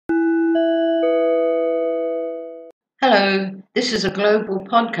Hello, this is a global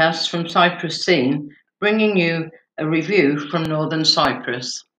podcast from Cyprus Scene, bringing you a review from Northern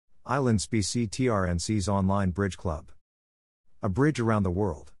Cyprus. ISLANDSBC TRNC's online bridge club. A bridge around the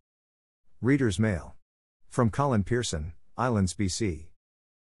world. Reader's Mail. From Colin Pearson, ISLANDSBC.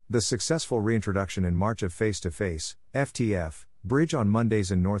 The successful reintroduction in March of face-to-face, FTF, bridge on Mondays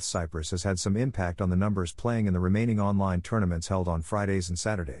in North Cyprus has had some impact on the numbers playing in the remaining online tournaments held on Fridays and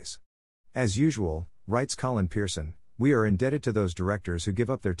Saturdays. As usual, writes Colin Pearson, we are indebted to those directors who give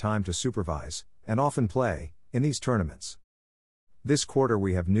up their time to supervise, and often play, in these tournaments. This quarter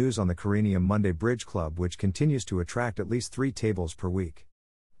we have news on the Carinium Monday Bridge Club, which continues to attract at least 3 tables per week.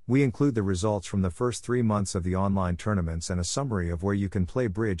 We include the results from the first 3 months of the online tournaments and a summary of where you can play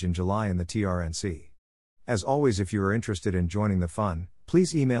bridge in July in the TRNC. As always, if you are interested in joining the fun,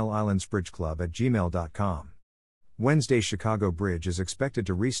 please email islandsbridgeclub@gmail.com. Wednesday Chicago Bridge is expected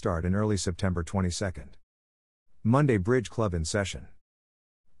to restart in early September 22nd. Monday Bridge Club in session.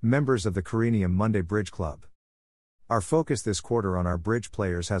 Members of the Carinium Monday Bridge Club. Our focus this quarter on our bridge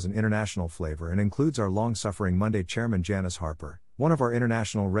players has an international flavor and includes our long-suffering Monday chairman Janice Harper, one of our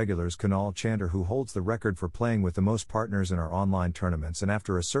international regulars Kunal Chander, who holds the record for playing with the most partners in our online tournaments, and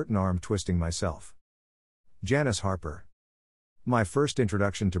after a certain arm twisting myself. Janice Harper. My first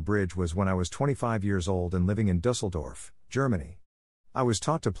introduction to bridge was when I was 25 years old and living in Dusseldorf, Germany. I was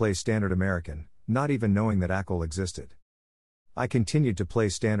taught to play Standard American, not even knowing that ACL existed. I continued to play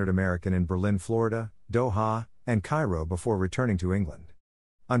Standard American in Berlin, Florida, Doha, and Cairo before returning to England.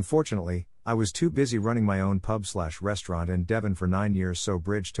 Unfortunately, I was too busy running my own pub/restaurant in Devon for 9 years, so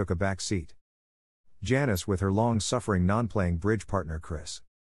bridge took a back seat. Janice with her long-suffering non-playing bridge partner Chris.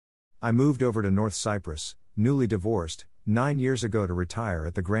 I moved over to North Cyprus, newly divorced, 9 years ago to retire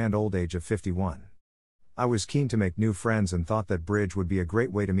at the grand old age of 51. I was keen to make new friends and thought that bridge would be a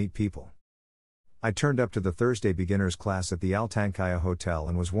great way to meet people. I turned up to the Thursday beginners class at the Altankaya Hotel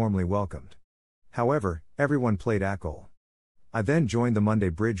and was warmly welcomed. However, everyone played ACL. I then joined the Monday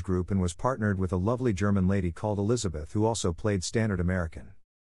Bridge group and was partnered with a lovely German lady called Elizabeth, who also played Standard American.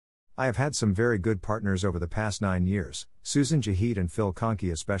 I have had some very good partners over the past 9 years, Susan Jahid and Phil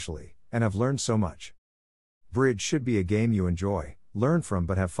Conkey especially, and have learned so much. Bridge should be a game you enjoy, learn from,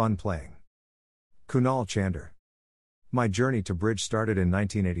 but have fun playing. Kunal Chander. My journey to bridge started in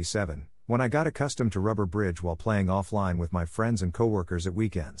 1987, when I got accustomed to rubber bridge while playing offline with my friends and coworkers at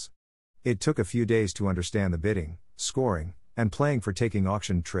weekends. It took a few days to understand the bidding, scoring, and playing for taking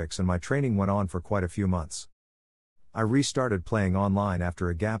auction tricks, and my training went on for quite a few months. I restarted playing online after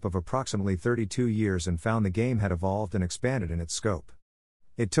a gap of approximately 32 years and found the game had evolved and expanded in its scope.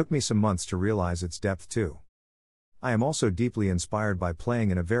 It took me some months to realize its depth too. I am also deeply inspired by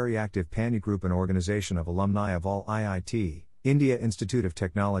playing in a very active PANI group, an organization of alumni of all IIT, India Institute of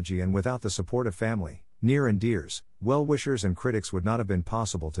Technology, and without the support of family, near and dears, well-wishers and critics would not have been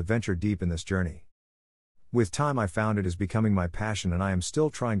possible to venture deep in this journey. With time I found it is becoming my passion, and I am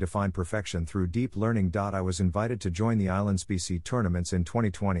still trying to find perfection through deep learning. I was invited to join the ISLANDSBC tournaments in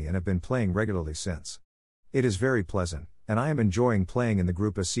 2020 and have been playing regularly since. It is very pleasant, and I am enjoying playing in the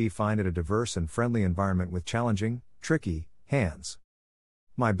Group C. Find it a diverse and friendly environment with challenging, tricky hands.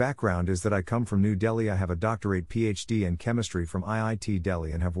 My background is that I come from New Delhi. I have a doctorate PhD in chemistry from IIT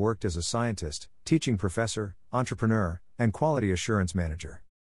Delhi and have worked as a scientist, teaching professor, entrepreneur, and quality assurance manager.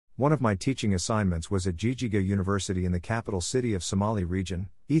 One of my teaching assignments was at Jijiga University in the capital city of Somali region,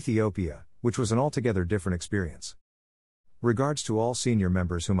 Ethiopia, which was an altogether different experience. Regards to all senior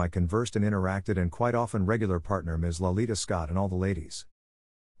members whom I conversed and interacted, and quite often regular partner Ms. Lalita Scott and all the ladies.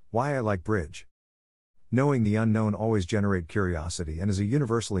 Why I like bridge. Knowing the unknown always generate curiosity and is a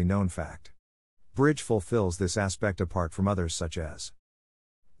universally known fact. Bridge fulfills this aspect apart from others, such as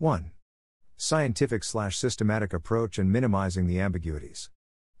 1. Scientific/systematic approach and minimizing the ambiguities.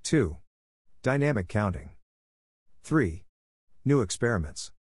 2. Dynamic counting. 3. New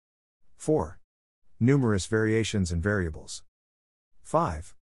experiments. 4. Numerous variations and variables.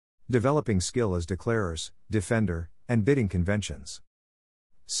 5. Developing skill as declarers, defender, and bidding conventions.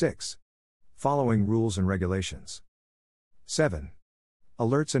 6. Following rules and regulations. 7.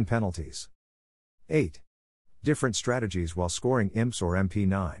 Alerts and penalties. 8. Different strategies while scoring IMPs or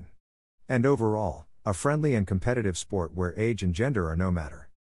MP9. And overall, a friendly and competitive sport where age and gender are no matter.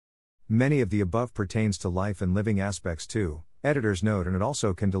 Many of the above pertains to life and living aspects too, editor's note, and it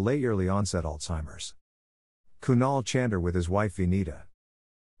also can delay early onset Alzheimer's. Kunal Chander with his wife Vinita.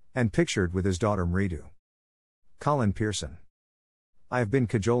 And pictured with his daughter Mridu. Colin Pearson. I have been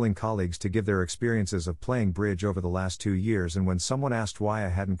cajoling colleagues to give their experiences of playing bridge over the last 2 years, and when someone asked why I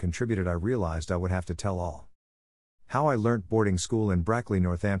hadn't contributed, I realized I would have to tell all. How I learnt boarding school in Brackley,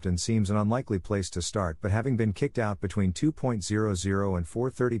 Northampton seems an unlikely place to start, but having been kicked out between 2:00 and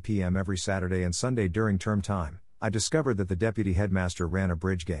 4:30 p.m. every Saturday and Sunday during term time, I discovered that the deputy headmaster ran a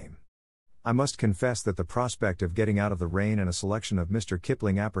bridge game. I must confess that the prospect of getting out of the rain and a selection of Mr.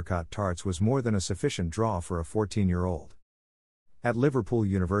 Kipling apricot tarts was more than a sufficient draw for a 14-year-old. At Liverpool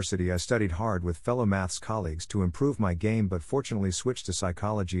University I studied hard with fellow maths colleagues to improve my game, but fortunately switched to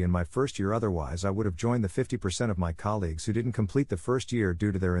psychology in my first year, otherwise I would have joined the 50% of my colleagues who didn't complete the first year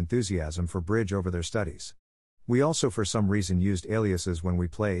due to their enthusiasm for bridge over their studies. We also for some reason used aliases when we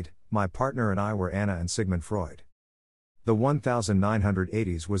played. My partner and I were Anna and Sigmund Freud. The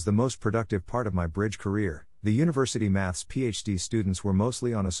 1980s was the most productive part of my bridge career. The university maths PhD students were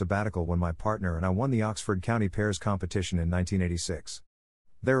mostly on a sabbatical when my partner and I won the Oxford County Pairs competition in 1986.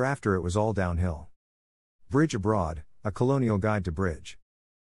 Thereafter it was all downhill. Bridge Abroad, a colonial guide to bridge.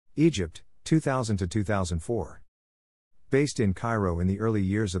 Egypt, 2000 to 2004. Based in Cairo in the early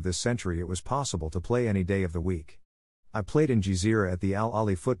years of this century, it was possible to play any day of the week. I played in Jazeera at the Al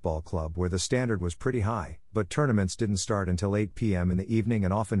Ali Football Club where the standard was pretty high, but tournaments didn't start until 8 p.m. in the evening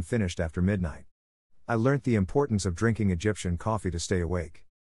and often finished after midnight. I learnt the importance of drinking Egyptian coffee to stay awake.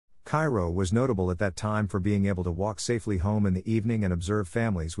 Cairo was notable at that time for being able to walk safely home in the evening and observe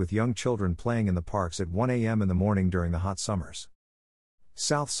families with young children playing in the parks at 1 a.m. in the morning during the hot summers.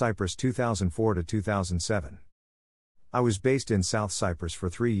 South Cyprus 2004 to 2007. I was based in South Cyprus for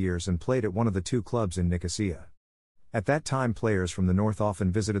 3 years and played at one of the two clubs in Nicosia. At that time players from the north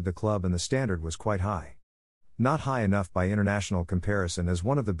often visited the club and the standard was quite high. Not high enough by international comparison, as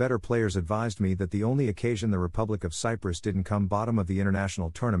one of the better players advised me that the only occasion the Republic of Cyprus didn't come bottom of the international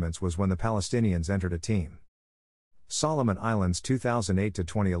tournaments was when the Palestinians entered a team. Solomon Islands 2008 to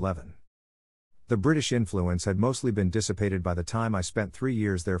 2011. The British influence had mostly been dissipated by the time I spent 3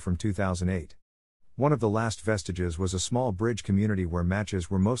 years there from 2008. One of the last vestiges was a small bridge community where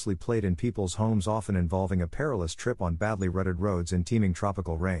matches were mostly played in people's homes, often involving a perilous trip on badly rutted roads in teeming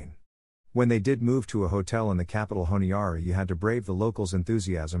tropical rain. When they did move to a hotel in the capital Honiara, you had to brave the locals'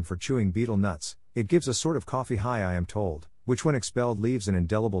 enthusiasm for chewing betel nuts. It gives a sort of coffee high, I am told, which when expelled leaves an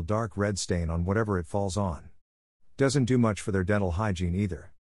indelible dark red stain on whatever it falls on. Doesn't do much for their dental hygiene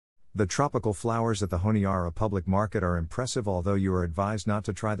either. The tropical flowers at the Honiara public market are impressive, although you are advised not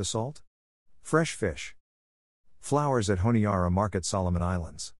to try the salt. Fresh fish. Flowers at Honiara Market, Solomon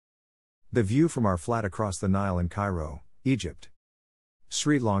Islands. The view from our flat across the Nile in Cairo, Egypt.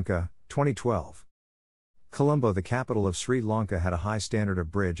 Sri Lanka, 2012. Colombo, the capital of Sri Lanka, had a high standard of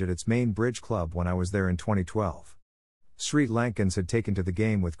bridge at its main bridge club when I was there in 2012. Sri Lankans had taken to the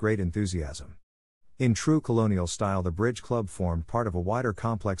game with great enthusiasm. In true colonial style, the bridge club formed part of a wider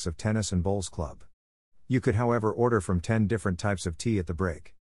complex of tennis and bowls club. You could, however, order from 10 different types of tea at the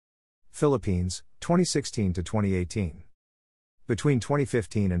break. Philippines, 2016 to 2018. Between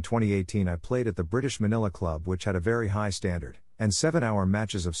 2015 and 2018 I played at the British Manila Club, which had a very high standard, and 7-hour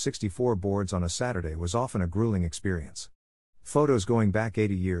matches of 64 boards on a Saturday was often a grueling experience. Photos going back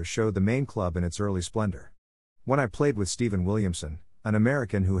 80 years showed the main club in its early splendor. When I played with Stephen Williamson, an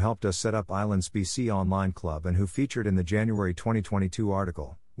American who helped us set up ISLANDSBC online club and who featured in the January 2022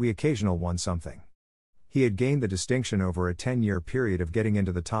 article, we occasionally won something. He had gained the distinction over a 10-year period of getting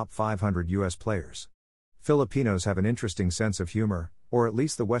into the top 500 US players. Filipinos have an interesting sense of humor, or at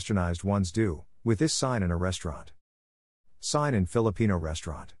least the westernized ones do, with this sign in a restaurant. Sign in Filipino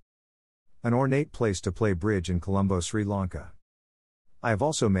restaurant. An ornate place to play bridge in Colombo, Sri Lanka. I have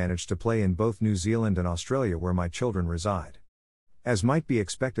also managed to play in both New Zealand and Australia where my children reside. As might be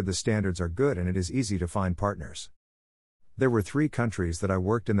expected, the standards are good and it is easy to find partners. There were 3 countries that I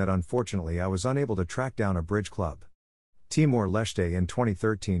worked in that unfortunately I was unable to track down a bridge club. Timor-Leste in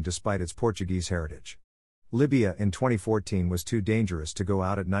 2013 despite its Portuguese heritage. Libya in 2014 was too dangerous to go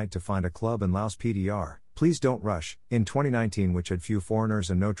out at night to find a club, and Laos PDR, Please Don't Rush, in 2019, which had few foreigners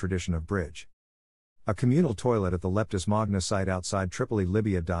and no tradition of bridge. A communal toilet at the Leptis Magna site outside Tripoli,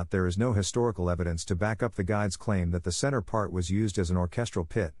 Libya. There is no historical evidence to back up the guide's claim that the center part was used as an orchestral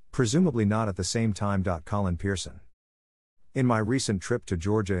pit, presumably not at the same time. Colin Pearson. In my recent trip to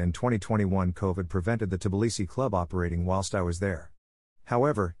Georgia in 2021, COVID prevented the Tbilisi club operating whilst I was there.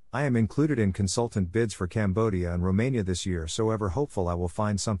 However, I am included in consultant bids for Cambodia and Romania this year, so ever hopeful I will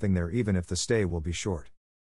find something there even if the stay will be short.